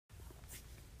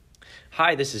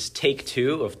Hi, this is take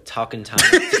 2 of Talkin' Time.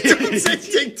 Don't say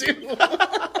take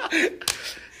 2.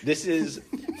 This is,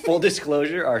 full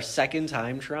disclosure, our second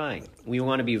time trying. We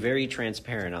want to be very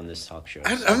transparent on this talk show.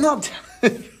 I'm not...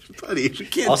 Buddy, we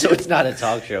can't Also, it's not a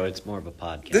talk show. It's more of a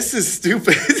podcast. This is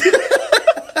stupid.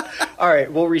 All right,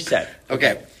 we'll reset.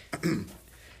 Okay.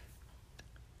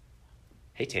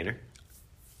 Hey, Tanner.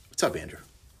 What's up, Andrew?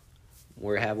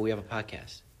 We have a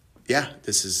podcast. Yeah,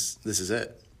 this is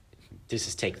it. This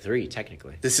is take 3,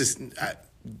 technically. This is...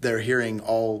 they're hearing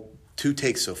all 2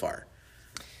 takes so far.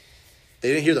 They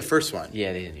didn't hear the first one.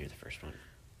 Yeah, they didn't hear the first one.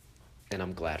 And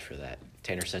I'm glad for that.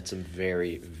 Tanner said some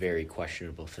very, very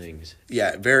questionable things.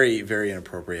 Yeah, very, very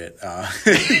inappropriate.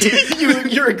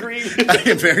 You're agreeing. I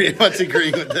am very much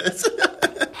agreeing with this.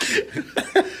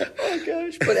 Oh,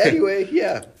 gosh. But anyway,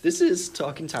 yeah. This is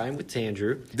Talking Time with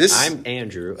Tandrew. I'm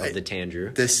Andrew of the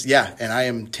Tandrew. And I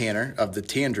am Tanner of the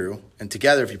Tandrew. And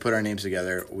together, if you put our names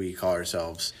together, we call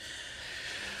ourselves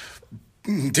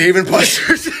Dave and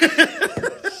Buster's.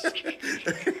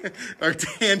 Or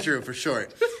Tandrew for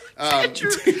short.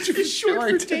 Tandrew is short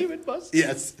for Dave and Buster's.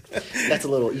 Yes. That's a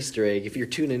little Easter egg. If you're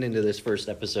tuning into this first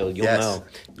episode, you'll know.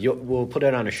 We'll put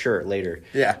it on a shirt later.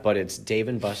 Yeah. But it's Dave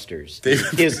and Buster's. Dave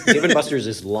and Buster's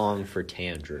is long for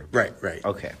Tandrew. Right.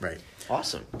 Okay. Right.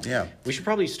 Awesome. Yeah. We should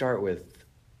probably start with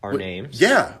our names.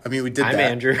 Yeah. I mean, we did I'm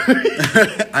that. Andrew.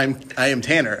 I am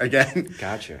Tanner again.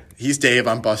 Gotcha. He's Dave.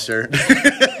 I'm Buster.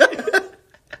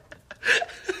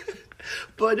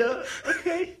 But,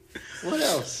 okay. What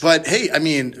else? But, hey, I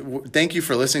mean, thank you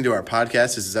for listening to our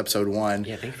podcast. This is episode 1.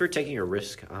 Yeah, thank you for taking a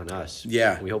risk on us.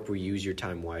 Yeah. We hope we use your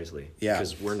time wisely. Yeah.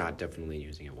 Because we're not definitely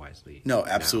using it wisely. No,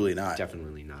 absolutely not.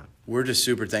 Definitely not. We're just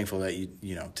super thankful that you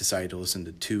decided to listen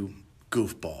to 2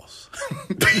 goofballs.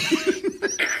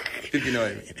 If you know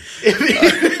what I mean.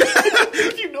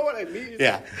 If you know what I mean.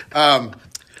 Yeah.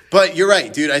 But you're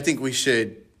right, dude. I think we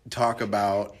should talk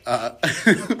about...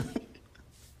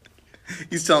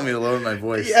 He's telling me to lower my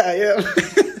voice. Yeah.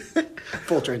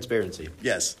 Full transparency.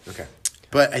 Yes. Okay.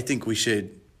 But I think we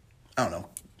should... I don't know.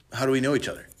 How do we know each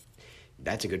other?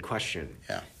 That's a good question.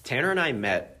 Yeah. Tanner and I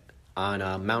met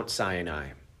on Mount Sinai,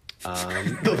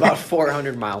 about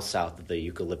 400 miles south of the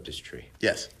eucalyptus tree.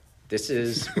 Yes. This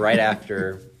is right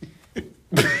after...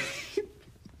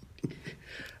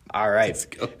 All right. Let's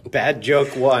go. Bad joke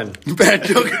 1. Bad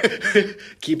joke.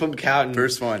 Keep them counting.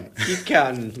 First one. Keep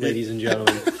counting, ladies and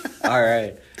gentlemen. All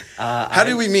right. How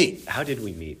did we meet? How did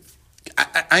we meet?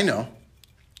 I know.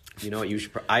 You know what? You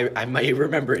should. I might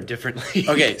remember it differently.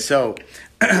 Okay, so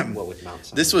What with Mount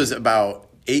Sinai? this was about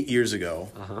 8 years ago.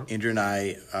 Uh-huh. Andrew and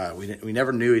I, we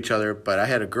never knew each other, but I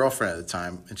had a girlfriend at the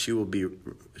time, and she will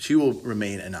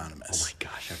remain anonymous. Oh my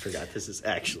gosh, I forgot. This is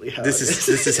actually how This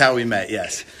is how we met.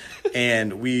 Yes,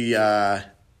 and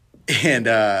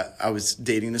I was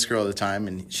dating this girl at the time,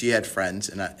 and she had friends,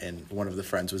 and one of the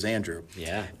friends was Andrew.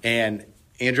 Yeah. And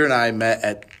Andrew and I met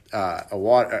at a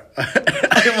water.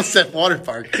 I almost said water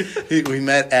park. We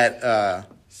met at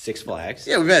Six Flags.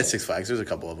 we met at Six Flags. There's a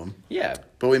couple of them. Yeah.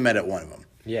 But we met at one of them.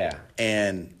 Yeah.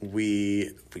 And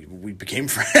we became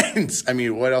friends. I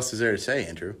mean, what else is there to say,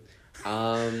 Andrew?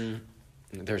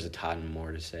 There's a ton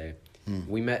more to say.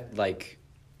 We met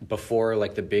before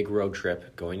the big road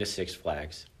trip going to Six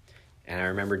Flags, and I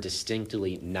remember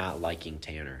distinctly not liking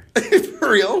Tanner. For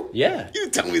real? Yeah. You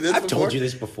didn't tell me this I've before. told you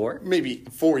this before. Maybe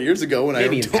 4 years ago when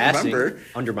Maybe I in don't passing, remember.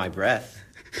 under my breath,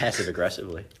 passive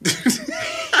aggressively.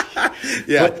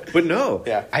 Yeah. But no,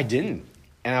 Yeah. I didn't.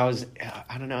 And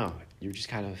I don't know. You were just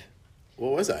kind of...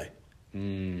 What was I?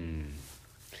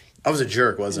 I was a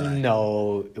jerk, wasn't I?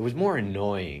 No, it was more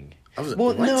annoying.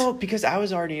 What? No, because I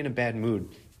was already in a bad mood.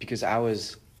 Because I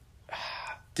was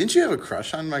Didn't you have a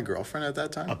crush on my girlfriend at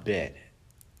that time? a bit.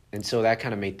 And so that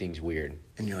kind of made things weird.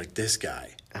 And you're like, this guy.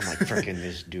 I'm like, freaking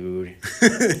this dude.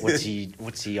 What's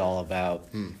he all about?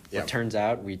 yeah. It turns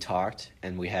out we talked,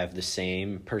 and we have the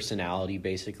same personality,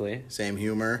 basically. Same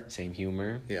humor. Same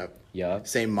humor. Yep. Yup.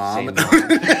 Same mom.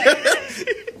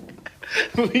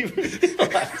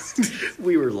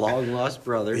 We were long lost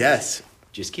brothers. Yes.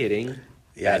 Just kidding.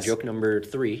 Yes. Joke number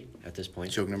 3 at this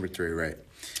point. Joke number 3, right.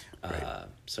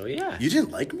 So yeah. You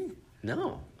didn't like me?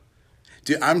 No.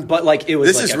 Dude, But it was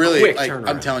this is a really, quick I'm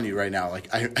turnaround. telling you right now,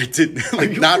 I didn't,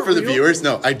 you not for for the real? viewers.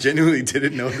 No, I genuinely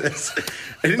didn't know this.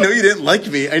 I didn't know you didn't like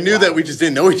me. I knew that we just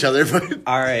didn't know each other, but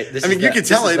All right. you could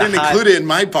tell I didn't include it in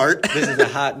my part. This is the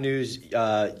hot news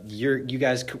you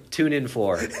guys tune in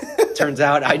for. Turns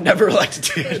out I never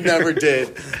liked it. Never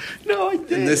did. No, I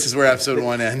did. And this is where episode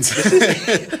 1 ends.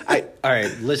 All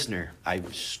right, listener, I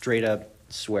straight up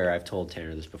swear I've told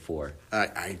Tanner this before.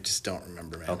 I just don't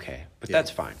remember, man. Okay, but Yeah.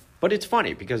 that's fine. But it's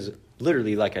funny because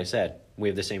literally, like I said, we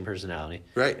have the same personality.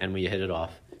 Right. And we hit it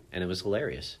off, and it was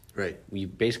hilarious. Right. We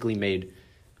basically made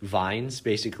Vines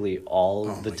basically all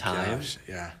the time. Gosh,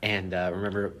 yeah. And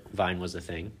remember, Vine was a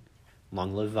thing.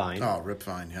 Long live Vine. Oh, rip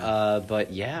Vine, yeah.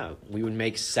 But yeah, we would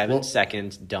make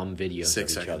 7-second dumb videos 6 of each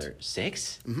seconds. other.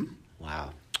 6? Mm-hmm.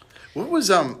 Wow. What was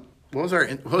our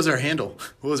handle?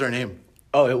 What was our name?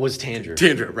 Oh, it was Tandrew.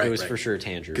 Tandrew, right. It was right. for sure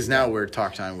Tandrew. Because now we're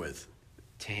Talk Time with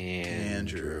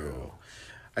Tandrew.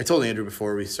 I told Andrew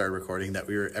before we started recording that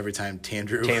every time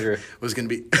Tandrew was going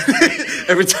to be,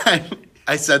 every time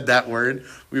I said that word,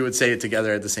 we would say it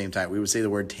together at the same time. We would say the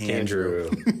word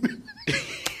Tandrew.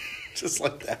 Just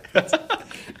like that.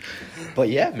 But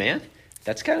yeah, man,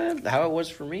 that's kind of how it was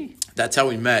for me. That's how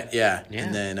we met, yeah.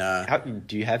 And then,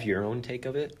 do you have your own take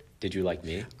of it? Did you like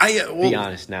me? Be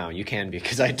honest now. You can be,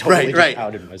 because I totally just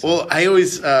outed myself. Well, I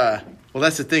always,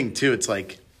 that's the thing too. It's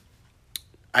like,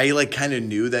 I like kind of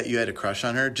knew that you had a crush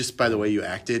on her just by the way you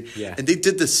acted. Yeah. And they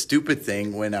did this stupid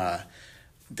thing when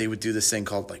they would do this thing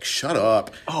called like "shut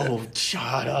up." Oh,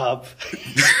 shut up!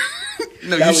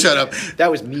 No, shut up. That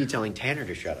was me telling Tanner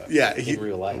to shut up. Yeah, in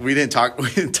real life. We didn't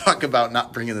talk about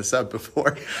not bringing this up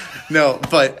before. No,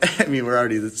 but I mean we're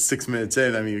already 6 minutes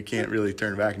in. I mean we can't really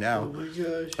turn back now. Oh my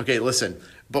gosh. Okay, listen.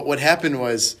 But what happened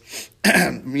was,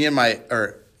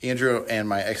 Andrew and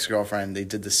my ex-girlfriend, they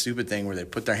did this stupid thing where they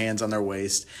put their hands on their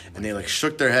waist and they like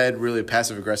shook their head really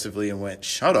passive aggressively and went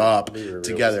 "shut up"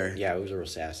 together. Yeah, it was real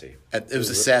sassy. It was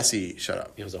a sassy "shut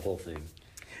up." It was a whole thing.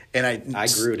 And I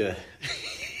grew to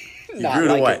not grew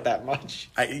to like what? it that much.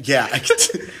 Yeah,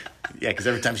 because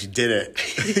every time she did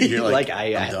it, you're like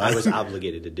I was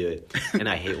obligated to do it, and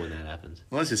I hate when that happens.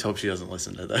 Well, let's just hope she doesn't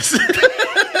listen to this.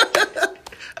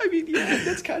 I mean, yeah,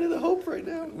 that's kind of the hope right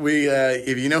now.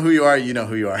 If you know who you are, you know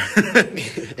who you are.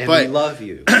 And we love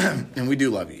you. And we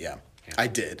do love you, yeah. I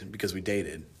did, because we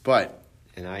dated. But...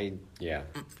 And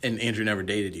Andrew never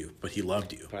dated you, but he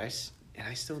loved you. But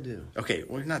I still do. Okay,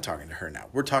 we're not talking to her now.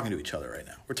 We're talking to each other right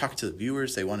now. We're talking to the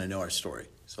viewers. They want to know our story.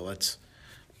 So let's...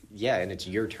 Yeah, and it's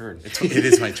your turn. It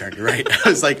is my turn, right? I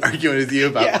was like arguing with you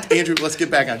about... Andrew, let's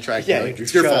get back on track. Yeah, Andrew,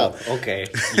 it's your fault. Okay,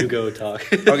 you go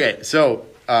talk. Okay, so...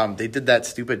 they did that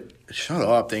stupid "shut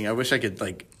up" thing. I wish I could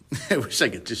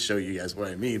just show you guys what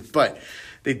I mean. But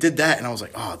they did that, and I was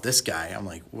like, "Oh, this guy." I'm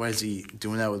like, "Why is he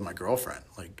doing that with my girlfriend?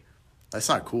 Like, that's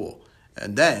not cool."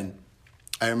 And then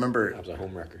I remember I was a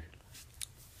homewrecker.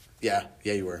 Yeah,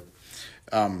 you were.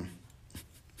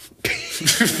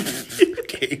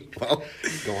 Okay, well,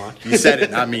 go on. You said it,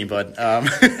 not me, bud.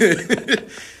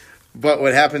 But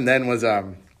what happened then was,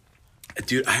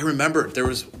 dude, I remember there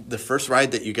was the first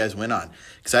ride that you guys went on,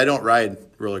 because I don't ride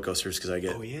roller coasters because I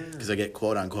get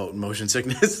quote unquote motion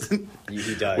sickness.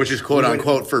 He does, which is quote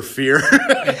unquote for fear.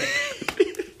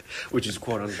 Which is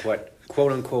quote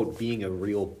unquote being a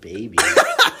real baby.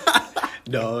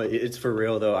 No, it's for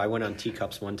real though. I went on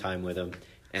teacups one time with him,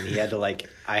 and I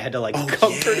had to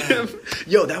comfort him.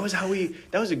 Yo, that was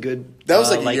a good. That was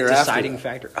like a year deciding after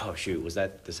factor. Oh shoot, was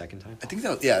that the second time? I think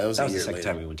that was the second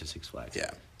time we went to Six Flags.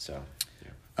 Yeah. So.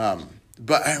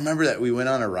 But I remember that we went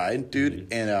on a ride, dude,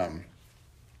 and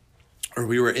or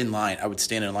we were in line. I would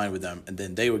stand in line with them, and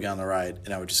then they would get on the ride,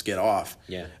 and I would just get off.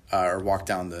 Yeah. Or walk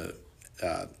down the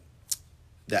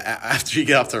after you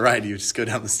get off the ride, you just go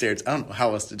down the stairs. I don't know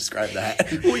how else to describe that.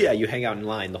 Well, yeah, you hang out in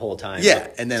line the whole time. Yeah,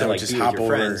 and then I would just hop over.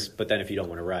 Friends, but then if you don't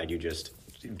want to ride, you just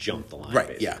jump the line.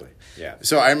 Right. Basically. Yeah.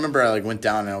 So I remember I went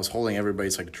down and I was holding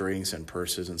everybody's drinks and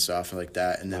purses and stuff like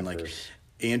that, and then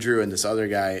Andrew and this other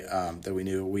guy that we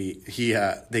knew,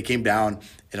 they came down,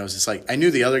 and I was just I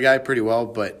knew the other guy pretty well,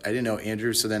 but I didn't know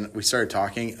Andrew. So then we started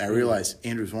talking, and I realized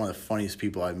Andrew's one of the funniest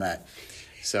people I've met.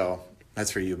 So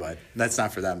that's for you, bud. That's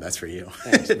not for them. That's for you.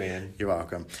 Thanks, man. You're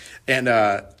welcome. And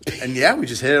yeah, we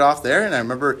just hit it off there. And I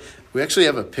remember we actually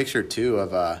have a picture too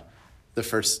of the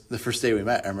first day we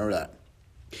met. I remember that.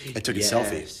 I took a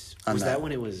selfie. Was that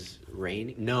when it was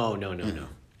raining? No.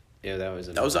 Yeah, that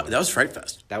was Fright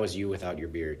Fest. That was you without your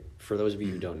beard. For those of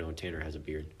you who don't know, Tanner has a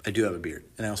beard. I do have a beard,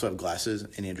 and I also have glasses,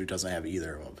 and Andrew doesn't have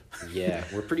either of them. Yeah,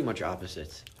 we're pretty much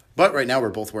opposites. But right now we're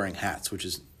both wearing hats, which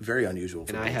is very unusual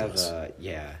for both of us.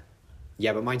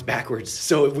 Yeah, but mine's backwards,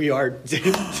 so we are. And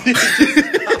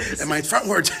mine's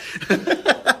frontwards.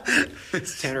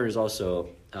 Tanner is also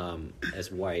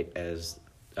as white as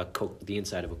the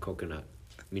inside of a coconut.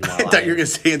 Meanwhile, I thought you were going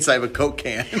to say inside of a Coke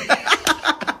can.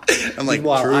 I'm like,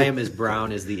 meanwhile, true. I am as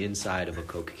brown as the inside of a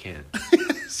Coke can.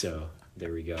 So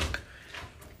there we go.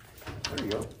 There we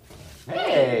go.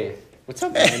 Hey, what's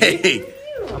up, man? Hey,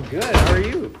 I'm good. How are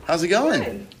you? How's it going?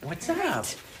 Good. What's up?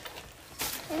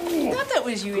 I thought that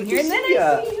was you in here, and then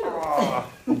I see you. Oh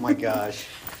my gosh.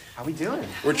 How we doing?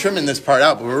 We're trimming this part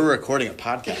out, but we're recording a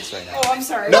podcast right now. Oh, I'm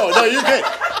sorry. No, you're good.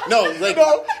 No, like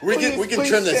we can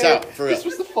trim this out for real. This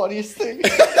was the funniest thing.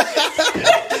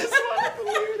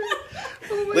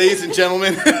 Ladies and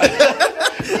gentlemen,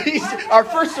 our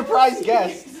first surprise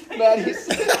guest, Maddie's.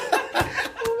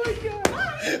 Oh my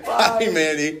god. Hi,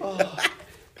 Mandy. Oh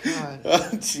god. Oh,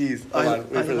 jeez. Hold on.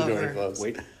 Wait for the door to close.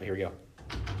 Wait, here we go.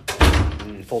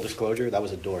 Full disclosure, that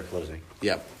was a door closing.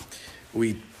 Yep.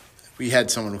 We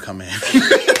had someone come in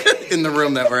in the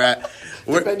room that we're at.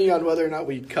 Depending on whether or not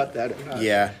we cut that or not.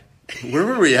 Yeah. Where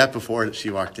were we at before she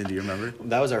walked in? Do you remember?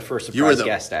 That was our first surprise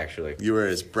guest, actually. You were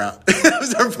as brown. That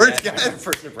was our first guest. Our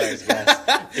first surprise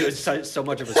guest. It was so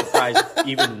much of a surprise,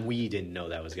 even we didn't know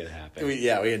that was going to happen. We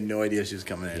had no idea she was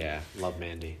coming in. Yeah, love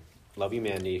Mandy. Love you,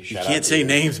 Mandy. You can't say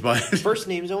names, but... First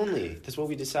names only. That's what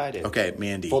we decided. Okay,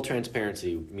 Mandy. Full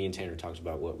transparency, me and Tanner talked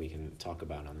about what we can talk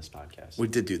about on this podcast. We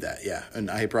did do that, yeah. And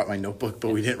I brought my notebook, but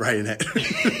we didn't write in it.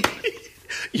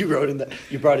 You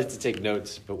brought it to take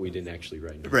notes, but we didn't actually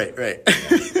write notes. Right.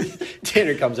 Yeah.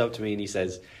 Tanner comes up to me and he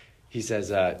says,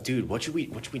 dude, what should we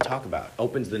talk about?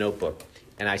 Opens the notebook,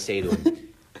 and I say to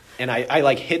him, and I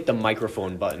like hit the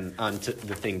microphone button onto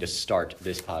the thing to start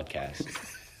this podcast.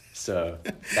 So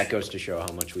that goes to show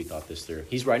how much we thought this through.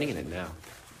 He's writing in it now.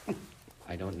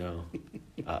 I don't know.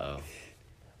 Uh-oh.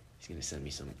 He's going to send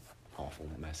me some awful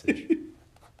message.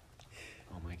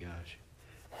 Oh, my gosh.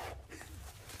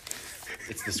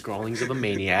 It's the scrawlings of a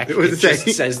maniac. It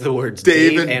just says the words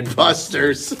Dave and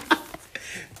Buster's.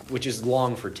 Which is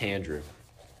long for Tandrew.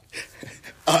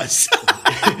 Us.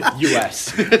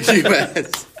 U.S.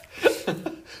 U.S.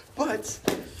 But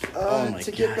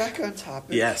to get back on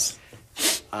topic. Yes.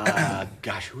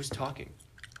 Gosh, who's talking?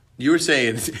 You were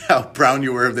saying how brown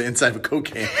you were of the inside of a Coke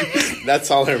can. That's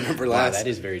all I remember last. Wow, that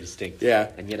is very distinct. Yeah.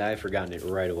 And yet I have forgotten it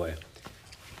right away.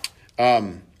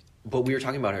 But we were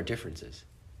talking about our differences.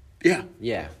 Yeah.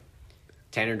 Yeah.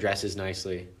 Tanner dresses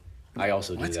nicely. I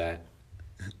also do that.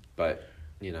 But,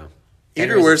 you know.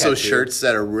 Andrew wears those shirts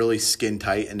that are really skin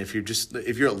tight, and if you're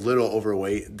a little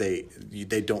overweight, they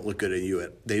don't look good at you.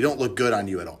 They don't look good on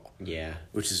you at all. Yeah.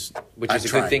 Which is a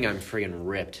good thing I'm friggin'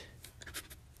 ripped.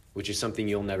 Which is something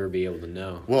you'll never be able to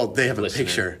know. Well, they have a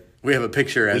picture. We have a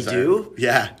picture as we do?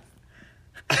 Yeah.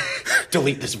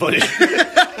 Delete this footage.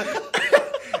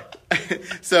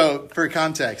 So, for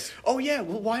context. Oh, yeah.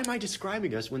 Well, why am I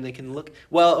describing us when they can look...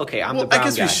 Well, okay, I'm the brown guy. I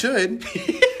guess we should.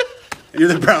 You're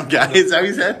the brown guy. Is that what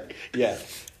you said? Yeah.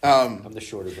 I'm the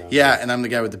shorter brown guy. Yeah, and I'm the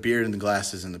guy with the beard and the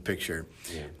glasses in the picture.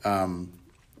 Yeah.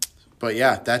 But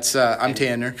yeah, that's I'm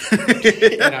Tanner.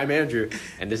 And I'm Andrew.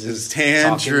 And this is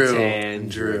Tandrew.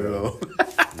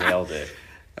 Nailed it.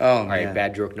 Oh, all right, man.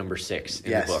 bad joke number 6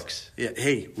 in the books. Yeah,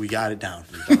 hey, we got it down.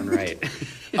 You're darn right.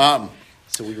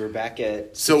 So we were back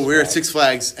at we were at Six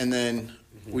Flags, and then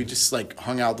we just like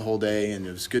hung out the whole day, and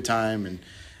it was a good time. And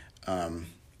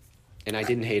I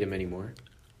didn't hate him anymore.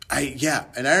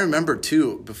 And I remember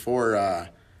too before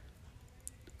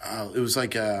it was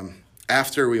like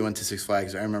after we went to Six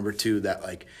Flags. I remember too that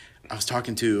like I was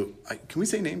talking to. Can we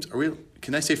say names?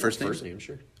 Can I say first names? First name,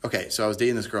 sure. Okay, so I was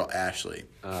dating this girl, Ashley.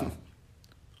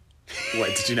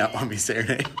 What, did you not want me to say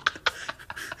her name?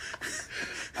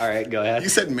 All right, go ahead. You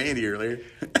said Mandy earlier.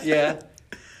 Yeah.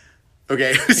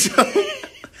 Okay, so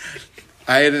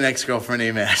I had an ex-girlfriend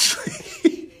named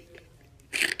Ashley.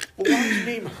 Well, why did you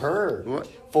name her? What?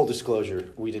 Full disclosure,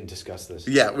 we didn't discuss this.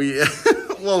 Yeah,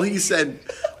 he said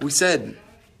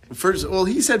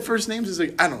first names. Is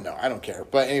like, I don't know. I don't care.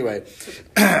 But anyway,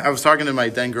 I was talking to my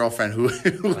then girlfriend who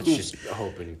Let's just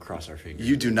hope and cross our fingers.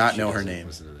 You do not know her name.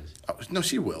 Listen to this. Oh, no,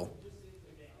 she will.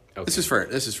 Okay. This is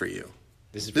for you.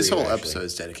 This whole episode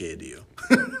is dedicated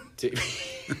to you.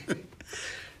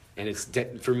 And it's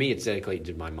for me, it's dedicated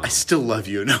to my mom. I still love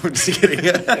you. No, I'm just kidding.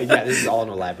 Yeah, this is all an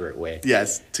elaborate way.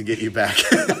 Yes, to get you back.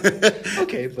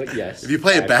 Okay, but yes. If you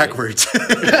play it backwards.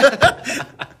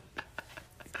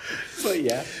 But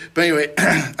yeah. But anyway,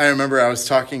 I remember I was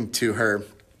talking to her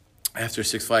after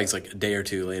Six Flags like a day or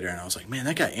two later, and I was like, man,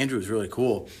 that guy Andrew was really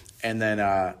cool. And then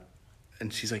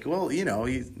and she's like, well,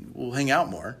 we'll hang out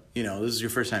more. This is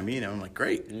your first time meeting him. I'm like,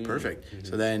 great, perfect. Mm-hmm.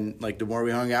 So then, like, the more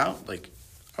we hung out, like,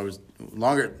 the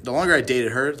longer I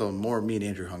dated her, the more me and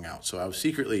Andrew hung out. So I was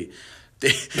secretly...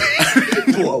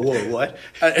 Whoa, what?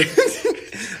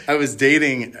 I was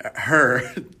dating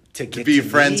her to be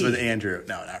friends with Andrew.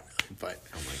 No, not really, but...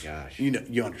 Oh, my gosh.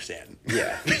 You understand.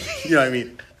 Yeah. You know what I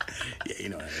mean? Yeah, you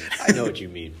know what I mean. I know what you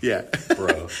mean. Yeah.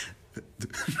 Bro.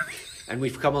 And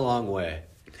we've come a long way.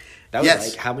 That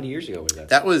was like, how many years ago was that?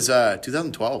 That was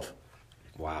 2012.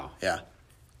 Wow. Yeah.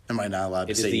 Am I not allowed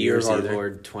to say years? It is the year of our either?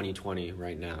 Lord 2020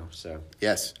 right now, so.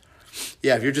 Yes.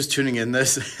 Yeah, if you're just tuning in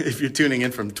if you're tuning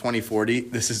in from 2040,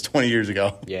 this is 20 years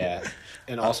ago. Yeah.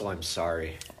 And also, I'm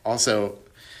sorry. Also,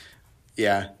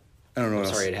 yeah, I don't know what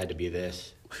else. Sorry it had to be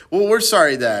this. Well, we're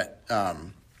sorry that,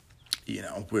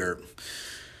 we're...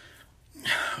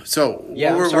 So,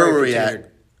 Yeah, where were we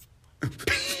at?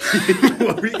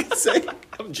 What were you going to say?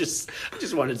 I just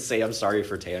wanted to say I'm sorry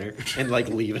for Tanner and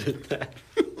leave it at that.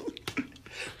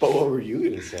 But what were you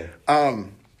going to say?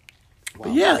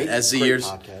 Wow, yeah, as the years,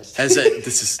 podcast.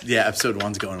 Episode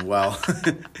 1's going well.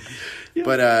 Yeah.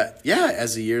 But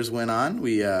as the years went on,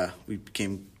 we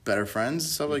became better friends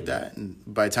and stuff like that. And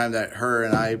by the time that her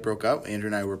and I broke up, Andrew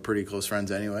and I were pretty close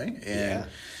friends anyway.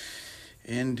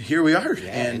 And here we are. Yeah,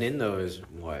 and in those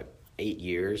 8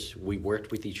 years, we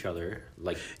worked with each other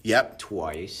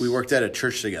twice. We worked at a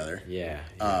church together. Yeah.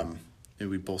 And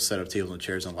we both set up tables and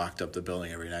chairs and locked up the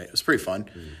building every night. It was pretty fun.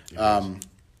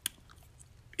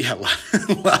 Yeah,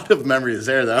 a lot of memories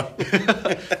there, though.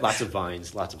 Lots of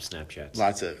Vines, lots of Snapchats.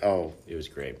 It was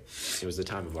great. It was the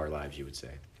time of our lives, you would say.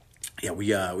 Yeah, we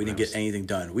didn't get anything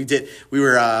done. We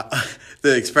were,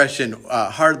 the expression,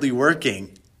 hardly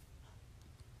working.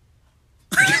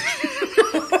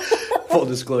 Full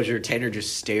disclosure, Tanner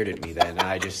just stared at me then, and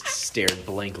I just stared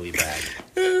blankly back.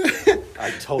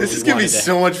 This is going to be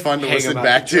so much fun to listen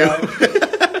back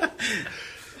to.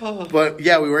 But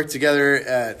yeah, we worked together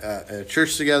at a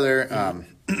church together,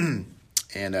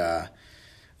 and it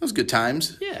was good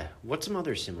times. Yeah. What's some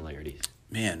other similarities?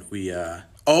 Man,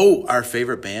 our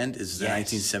favorite band is the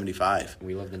 1975.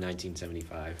 We love the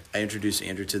 1975. I introduced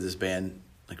Andrew to this band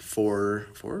 4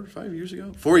 or 5 years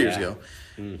ago. 4 years ago.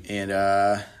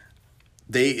 And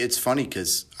it's funny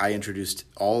because I introduced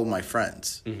all my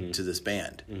friends to this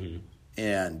band.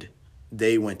 And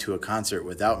they went to a concert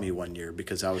without me one year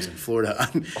because I was in Florida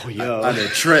on a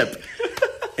trip.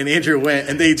 And Andrew went,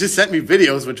 and they just sent me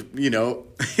videos, which,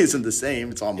 isn't the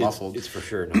same. It's all muffled. It's for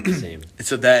sure not the same. And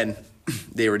so then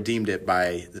they redeemed it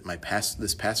by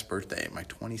this past birthday, my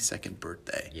 22nd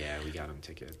birthday. Yeah, we got them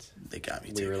tickets. They got me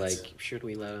tickets. We were like, should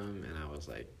we let them? And I was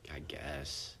like, I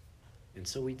guess. And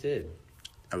so we did.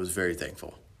 I was very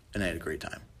thankful, and I had a great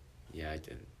time. Yeah, I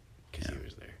did, because he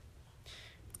was there.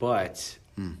 But...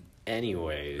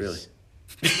 Anyways.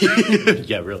 Really?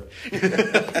 Yeah, really.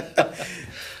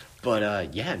 But,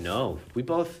 we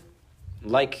both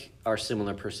like our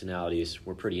similar personalities.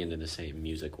 We're pretty into the same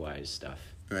music-wise stuff.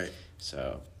 Right.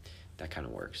 So that kind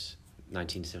of works.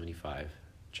 1975.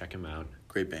 Check them out.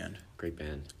 Great band.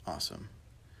 Awesome.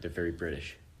 They're very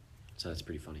British. So that's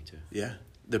pretty funny, too. Yeah.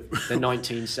 The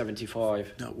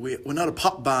 1975. No, we're not a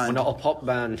pop band. We're not a pop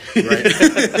band. Right.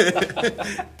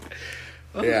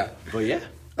 Yeah. But yeah.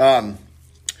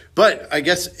 But I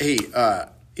guess, hey,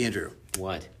 Andrew.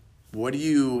 What? What do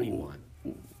you want?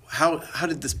 How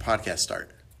did this podcast start?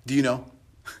 Do you know?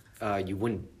 You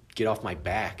wouldn't get off my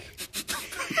back.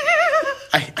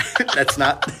 That's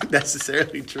not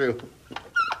necessarily true.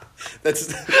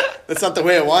 That's not the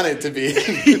way I want it to be.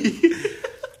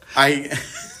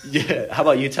 Yeah. How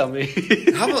about you tell me?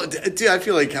 Dude, I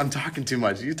feel like I'm talking too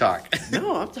much. You talk.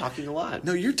 No, I'm talking a lot.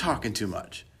 No, you're talking too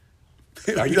much.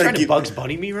 Are you trying to Bugs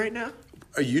Bunny me right now?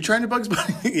 Are you trying to Bugs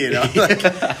Bunny?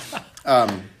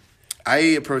 I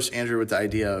approached Andrew with the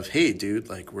idea of, hey, dude,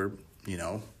 we're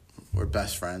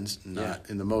best friends, not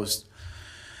in the most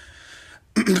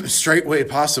straight way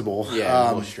possible. Yeah,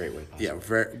 the most straight way possible.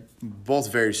 Yeah,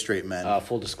 both very straight men.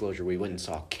 Full disclosure, we went and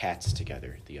saw Cats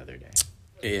together the other day.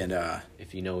 And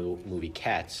if you know the movie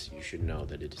Cats, you should know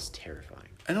that it is terrifying.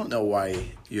 I don't know why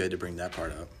you had to bring that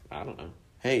part up. I don't know.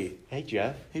 Hey,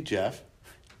 Jeff. Hey, Jeff.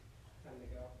 Time to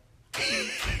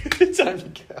go. Time to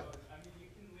go. I mean, you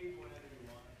can leave whenever you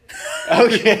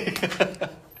want. Okay.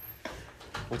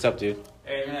 What's up, dude?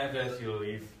 Hey, I'm gonna have to ask you to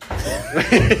leave.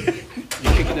 You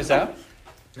kicking us out?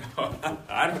 No,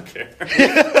 I don't care.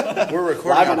 We're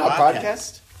recording live on our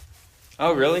podcast.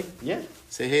 Oh, really? Yeah.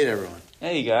 Say hey to everyone.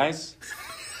 Hey, guys.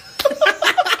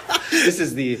 This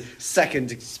is the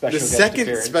second special guest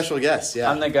appearance. Special guest, yeah.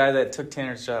 I'm the guy that took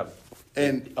Tanner's job.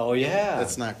 And oh yeah,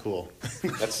 that's not cool.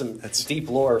 That's deep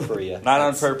lore for you. Not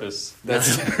on purpose.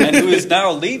 And who is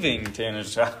now leaving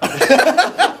Tanner's job.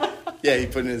 Yeah, he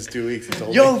put in his 2 weeks. He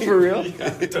told me. For real?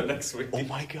 Yeah, until next week. Oh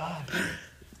my god.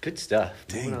 Good stuff.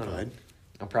 Dang, bud.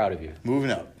 I'm proud of you. Moving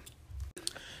up.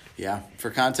 Yeah, for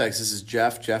context, this is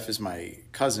Jeff. Jeff is my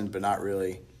cousin, but not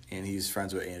really. And he's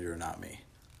friends with Andrew, not me.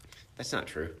 That's not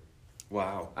true.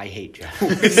 Wow. I hate Jeff.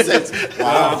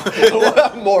 Wow.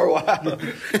 More wow.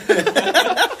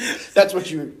 That's what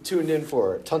you tuned in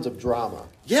for. Tons of drama.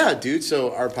 Yeah, dude.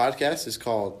 So our podcast is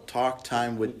called Talk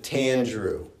Time with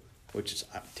TANDREW. which is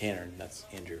Tanner, and that's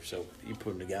Andrew. So you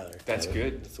put them together. That's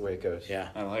good. That's the way it goes. Yeah.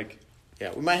 I like.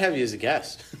 Yeah, we might have you as a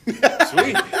guest.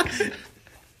 Sweet.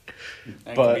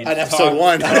 But- On episode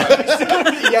 1.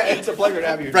 Yeah, it's a pleasure to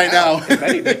have you Right now. If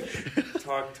anything.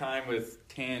 Talk time with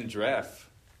TANDREW.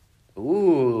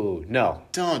 Ooh, no.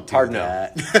 Don't do Hard no.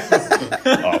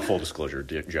 that. Full disclosure,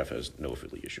 Jeff has no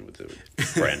affiliation with the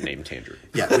brand name Tandrew.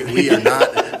 Yeah, we are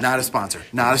not a sponsor.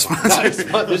 Not a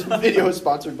sponsor. This video is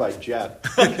sponsored by Jeff.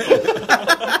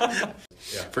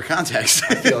 For context,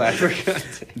 And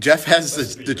Jeff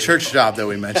has the church job that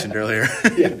we mentioned earlier.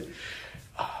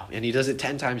 he does it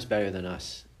 10 times better than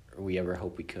us, or we ever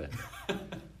hope we could.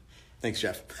 Thanks,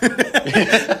 Jeff.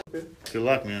 Good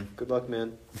luck, man. Good luck,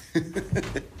 man.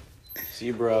 See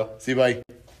you, bro. See you, buddy.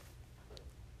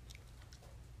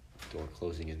 Door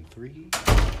closing in 3,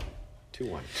 2,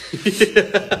 1.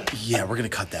 Yeah, we're going to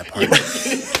cut that part.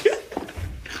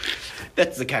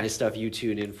 That's the kind of stuff you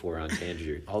tune in for on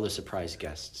Tandrew. All the surprise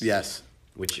guests. Yes.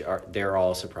 They're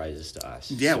all surprises to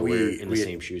us. Yeah, so we're in the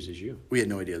same shoes as you. We had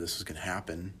no idea this was going to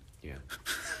happen. Yeah.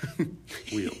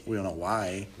 We don't know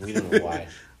why. We don't know why.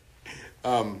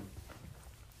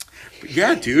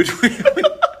 Yeah, dude.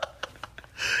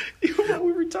 What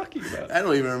we were talking about? I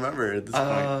don't even remember at this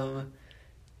point.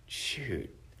 Shoot.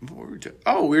 What were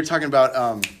we were talking about.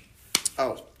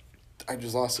 I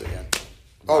just lost it again.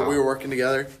 Wow. Oh, we were working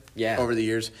together. Yeah. Over the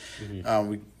years,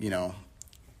 Mm-hmm.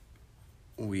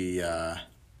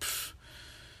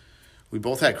 we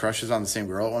both had crushes on the same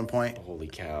girl at one point. Holy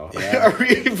cow. Yeah. Are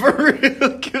we for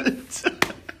real good?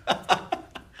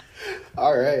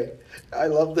 All right. I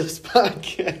love this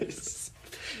podcast.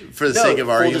 For the sake of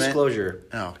full argument. disclosure.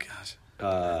 Oh gosh.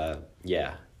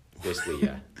 Yeah. Basically,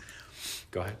 yeah.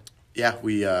 Go ahead. Yeah, it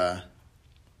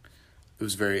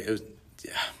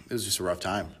was just a rough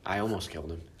time. I almost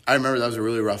killed him. I remember that was a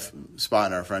really rough spot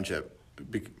in our friendship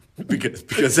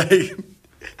because I.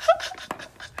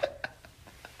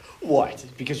 What?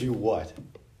 Because you what?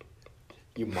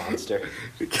 You monster.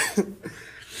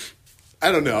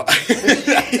 I don't know.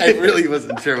 I really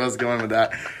wasn't sure where I was going with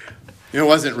that. It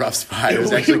wasn't a rough spot. It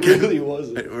was actually good. really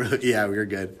wasn't. Yeah, we were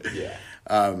good. Yeah.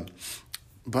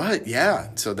 But yeah,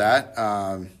 so that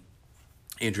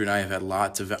Andrew and I have had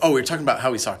lots of. Oh, we were talking about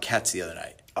how we saw Cats the other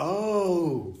night.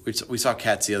 Oh. We saw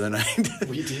Cats the other night.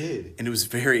 We did. And it was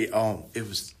very.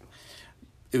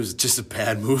 It was just a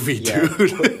bad movie,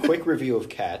 dude. Quick review of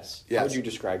Cats. Yes. How would you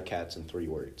describe Cats in 3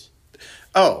 words?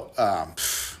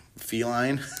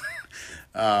 Feline.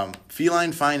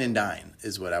 Feline, fine, and dine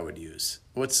is what I would use.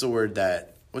 What's the word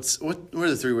that? What are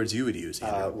the 3 words you would use,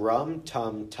 Andrew? Rum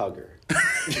Tum Tugger.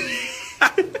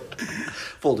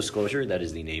 Full disclosure, that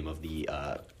is the name of the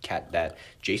cat that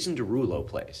Jason Derulo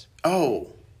plays.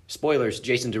 Oh. Spoilers,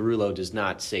 Jason Derulo does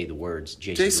not say the words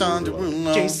Jason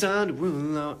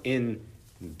Derulo in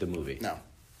the movie. No.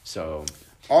 So,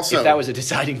 Also, if that was a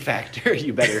deciding factor,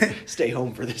 you better stay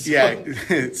home for this one.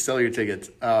 Yeah, sell your tickets.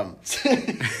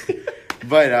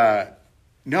 But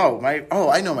no,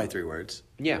 I know my 3 words.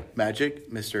 Yeah. Magic,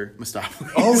 Mr.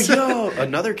 Mistopheles. Oh, yo,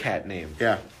 another cat name.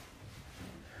 Yeah.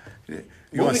 You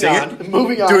want to Moving sing on. it?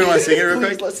 Moving on. Do we want to sing it real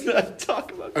Please, quick? let's not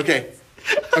talk about Okay.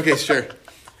 Okay, sure.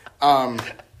 Man,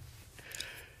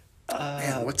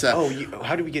 what's that?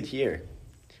 How do we get here?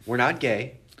 We're not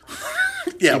gay.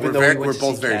 Yeah, even though we went we're to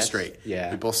both see very Cats. straight.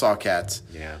 Yeah. We both saw Cats.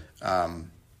 Yeah.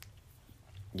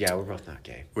 Yeah, we're both not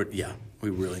gay. We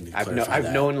really need to I've clarify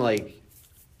that. known like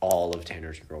all of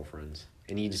Tanner's girlfriends,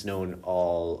 and he's known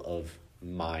all of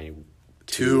my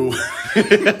 2.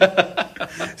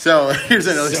 So here's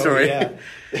another story. Yeah.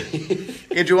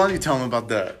 Andrew, why don't you tell him about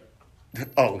the?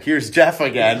 Oh, here's Jeff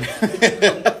again.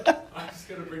 I'm just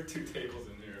gonna bring 2 tables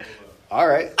in here. All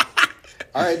right.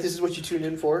 All right, this is what you tune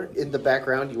in for. In the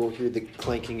background, you will hear the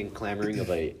clanking and clamoring of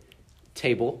a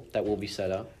table that will be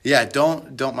set up. Yeah,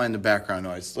 don't mind the background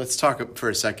noise. Let's talk for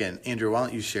a second. Andrew, why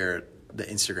don't you share the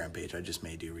Instagram page I just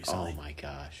made you recently? Oh my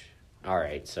gosh. All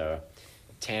right, so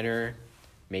Tanner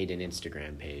made an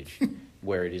Instagram page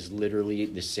where it is literally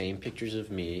the same pictures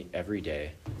of me every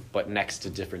day, but next to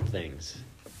different things.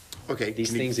 Okay.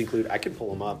 These things include, I can pull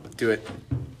them up. Do it.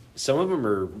 Some of them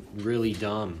are really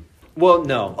dumb. Well,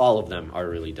 no, all of them are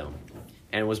really dumb.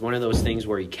 And it was one of those things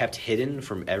where he kept hidden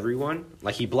from everyone.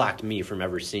 Like, he blocked me from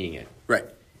ever seeing it. Right.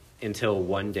 Until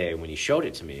one day when he showed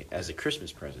it to me as a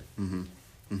Christmas present. Mm-hmm.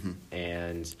 Mm-hmm.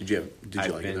 And Did you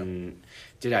like it?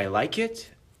 Did I like it?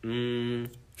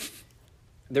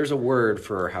 There's a word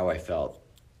for how I felt.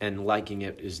 And liking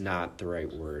it is not the right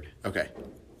word. Okay.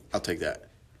 I'll take that.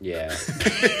 Yeah.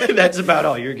 That's about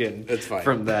all you're getting. That's fine.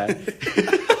 From that.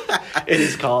 It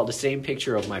is called The Same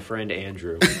Picture of My Friend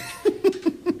Andrew.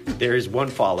 there is one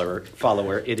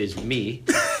follower. It is me.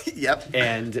 Yep.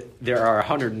 And there are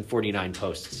 149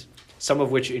 posts, some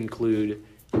of which include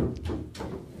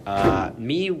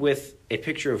me with a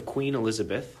picture of Queen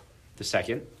Elizabeth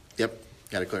II. Yep.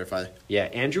 Got to clarify. Yeah,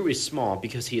 Andrew is small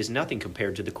because he is nothing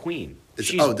compared to the Queen.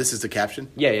 This is the caption?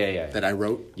 Yeah. That I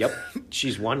wrote? Yep.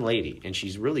 She's one lady, and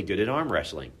she's really good at arm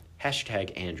wrestling.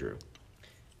 #Andrew.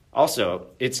 Also,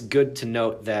 it's good to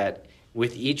note that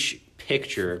with each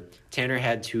picture, Tanner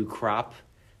had to crop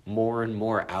more and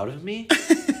more out of me.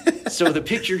 So the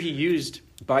picture he used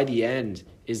by the end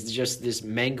is just this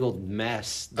mangled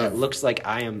mess that looks like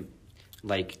I am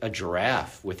like a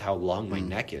giraffe with how long my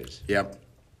neck is. Yep.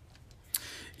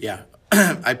 Yeah.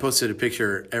 I posted a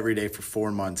picture every day for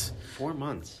 4 months. 4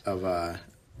 months. Of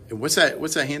what's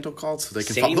that handle called so they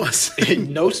can follow us?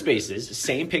 No spaces.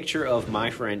 Same picture of my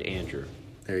friend Andrew.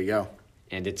 There you go.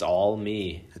 And it's all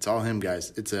me. It's all him,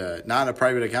 guys. It's not a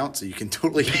private account, so you can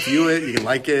totally view it. You can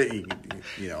like it.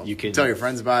 You can tell your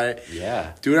friends about it.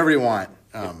 Yeah. Do whatever you want.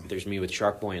 There's me with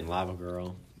Shark Boy and Lava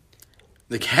Girl.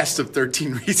 The cast of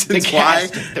 13 Reasons Why.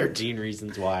 13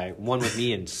 Reasons Why. One with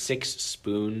me and 6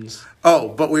 spoons. Oh,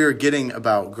 but we were getting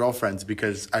about girlfriends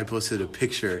because I posted a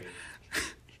picture.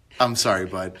 I'm sorry,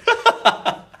 bud.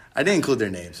 I didn't include their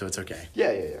names, so it's okay.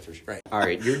 Yeah, for sure. Right. All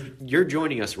right, you're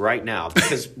joining us right now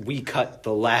because we cut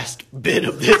the last bit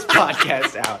of this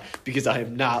podcast out because I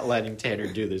am not letting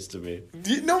Tanner do this to me.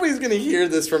 Nobody's going to hear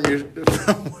this from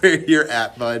where you're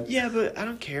at, bud. Yeah, but I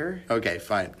don't care. Okay,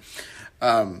 fine.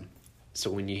 So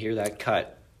when you hear that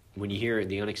cut, when you hear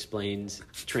the unexplained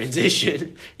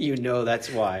transition, you know that's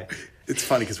why. It's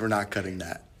funny because we're not cutting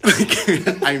that.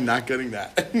 I'm not cutting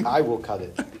that. I will cut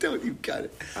it. Don't you cut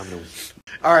it.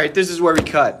 All right, this is where we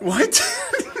cut. What?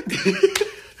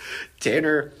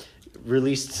 Tanner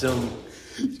released some...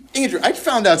 Andrew, I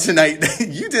found out tonight that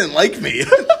you didn't like me.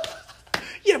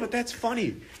 Yeah, but that's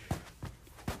funny.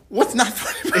 What's not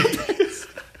funny about this?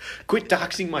 Quit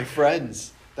doxing my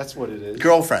friends. That's what it is.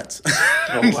 Girlfriends.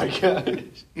 Oh my god.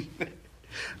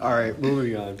 All right,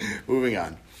 moving on. Moving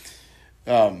on.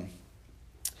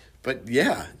 But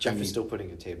yeah, Jeff is still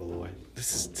putting a table away.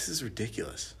 This is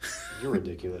ridiculous. You're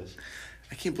ridiculous.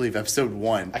 I can't believe episode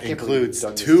 1 includes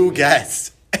believe 2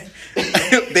 guests.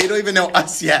 They don't even know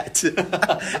us yet.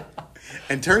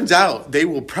 And turns out they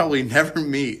will probably never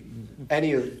meet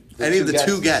Any of the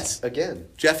 2 guests. Again.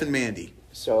 Jeff and Mandy.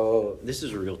 So this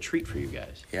is a real treat for you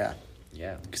guys. Yeah.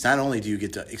 Yeah. Because not only do you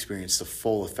get to experience the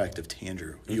full effect of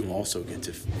Tandrew, you also get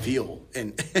to feel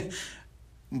and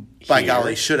by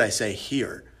golly, should I say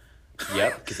hear.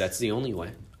 Yep, because that's the only way.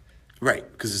 Right,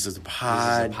 because this is a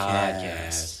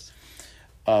podcast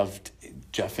of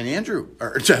Jeff and Andrew,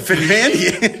 or Jeff and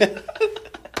Mandy.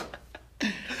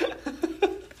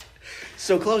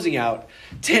 So closing out,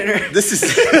 Tanner. This is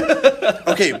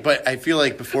okay, but I feel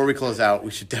like before we close out, we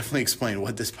should definitely explain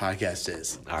what this podcast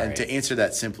is. All and right. to answer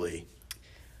that simply,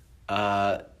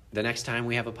 the next time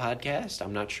we have a podcast,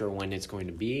 I'm not sure when it's going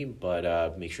to be,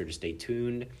 but make sure to stay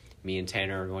tuned. Me and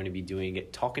Tanner are going to be doing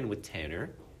it, talking with Tanner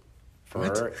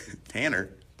for Tanner,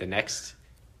 the next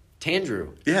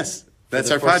Tandrew. Yes,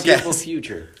 that's for the our foreseeable podcast.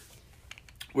 Future.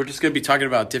 We're just going to be talking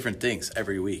about different things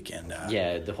every week, and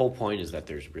Yeah, the whole point is that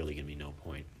there's really going to be no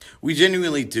point. we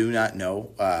genuinely do not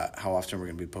know how often we're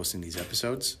going to be posting these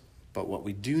episodes. But what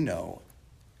we do know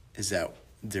is that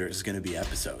there's going to be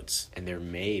episodes. And there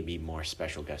may be more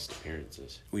special guest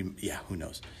appearances. Who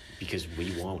knows? Because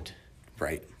we won't.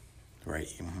 Right.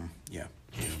 Mm-hmm. Yeah.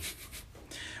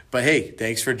 But hey,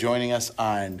 thanks for joining us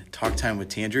on Talk Time with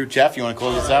Tandrew. Jeff, you want to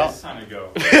close us out? It's time to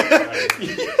go.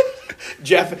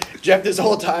 Jeff, this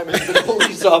whole time has been a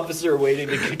police officer waiting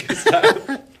to kick us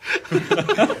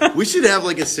out. We should have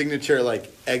like a signature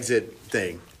like exit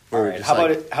thing. All right, how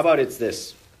about it's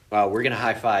this? We're gonna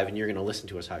high five, and you're gonna listen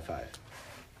to us high five.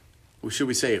 Should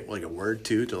we say like a word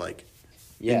too to like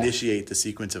initiate the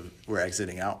sequence of we're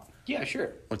exiting out? Yeah,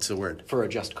 sure. What's the word? For a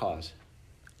just cause.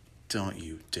 Don't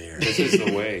you dare. This is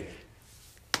the way.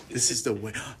 This is the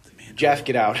way. The man. Jeff,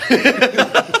 get out.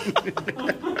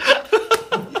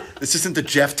 This isn't the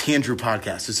Jeff Tandrew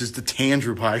podcast. This is the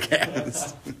Tandrew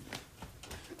podcast.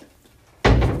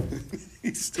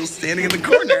 He's still standing in the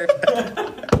corner.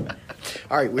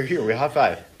 All right, we're here. We high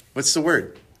five. What's the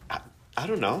word? I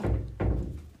don't know.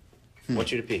 I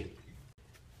want you to pee.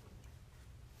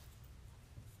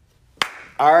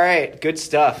 All right, good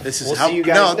stuff. This is we'll how. see you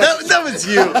guys. No, that was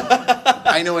you.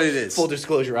 I know what it is. Full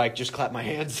disclosure, I just clapped my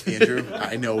hands. Andrew,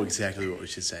 I know exactly what we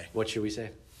should say. What should we say?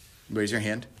 Raise your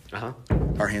hand. Uh-huh.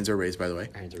 Our hands are raised, by the way.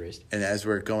 Our hands are raised. And as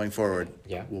we're going forward,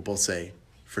 Yeah. we'll both say,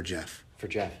 for Jeff. For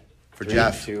Jeff. For 3,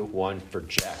 Jeff. 2, 1, for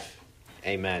Jeff.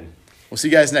 Amen. We'll see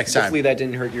you guys next time. Hopefully that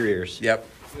didn't hurt your ears. Yep.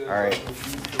 All right.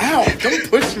 Ow! Don't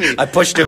push me. I pushed him.